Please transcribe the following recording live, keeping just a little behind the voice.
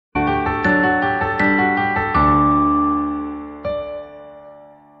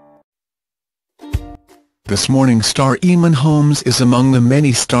This Morning star Eamonn Holmes is among the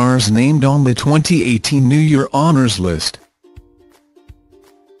many stars named on the 2018 New Year Honours list.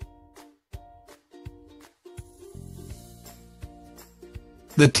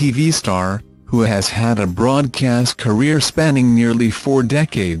 The TV star, who has had a broadcast career spanning nearly 4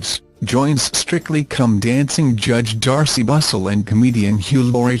 decades, joins Strictly Come Dancing judge Darcey Bussell and comedian Hugh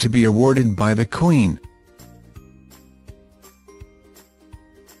Laurie to be awarded by the Queen.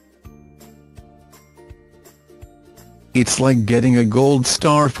 "It's like getting a gold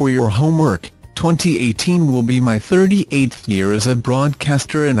star for your homework. 2018 will be my 38th year as a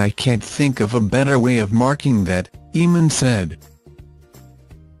broadcaster and I can't think of a better way of marking that," Eamonn said.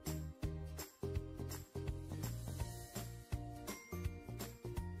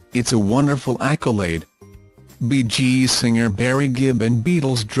 "It's a wonderful accolade. Bee Gees singer Barry Gibb and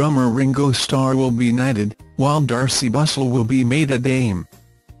Beatles drummer Ringo Starr will be knighted, while Darcey Bussell will be made a dame."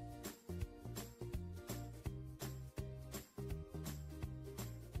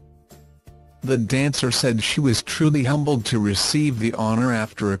 The dancer said she was truly humbled to receive the honour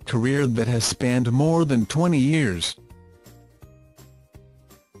after a career that has spanned more than 20 years.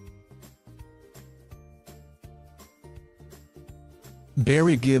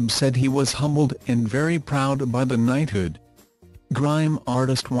 Barry Gibb said he was humbled and very proud by the knighthood. Grime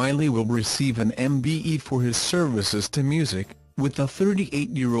artist Wiley will receive an MBE for his services to music, with the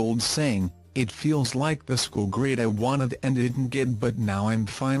 38-year-old saying, "It feels like the school grade I wanted and didn't get, but now I'm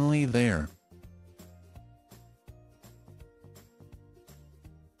finally there."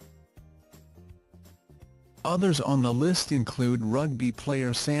 Others on the list include rugby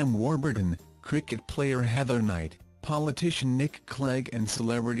player Sam Warburton, cricket player Heather Knight, politician Nick Clegg and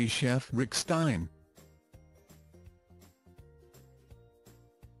celebrity chef Rick Stein.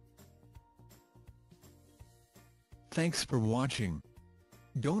 Thanks for watching.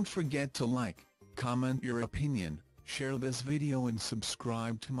 Don't forget to like, comment your opinion, share this video and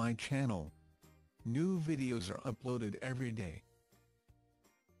subscribe to my channel. New videos are uploaded every day.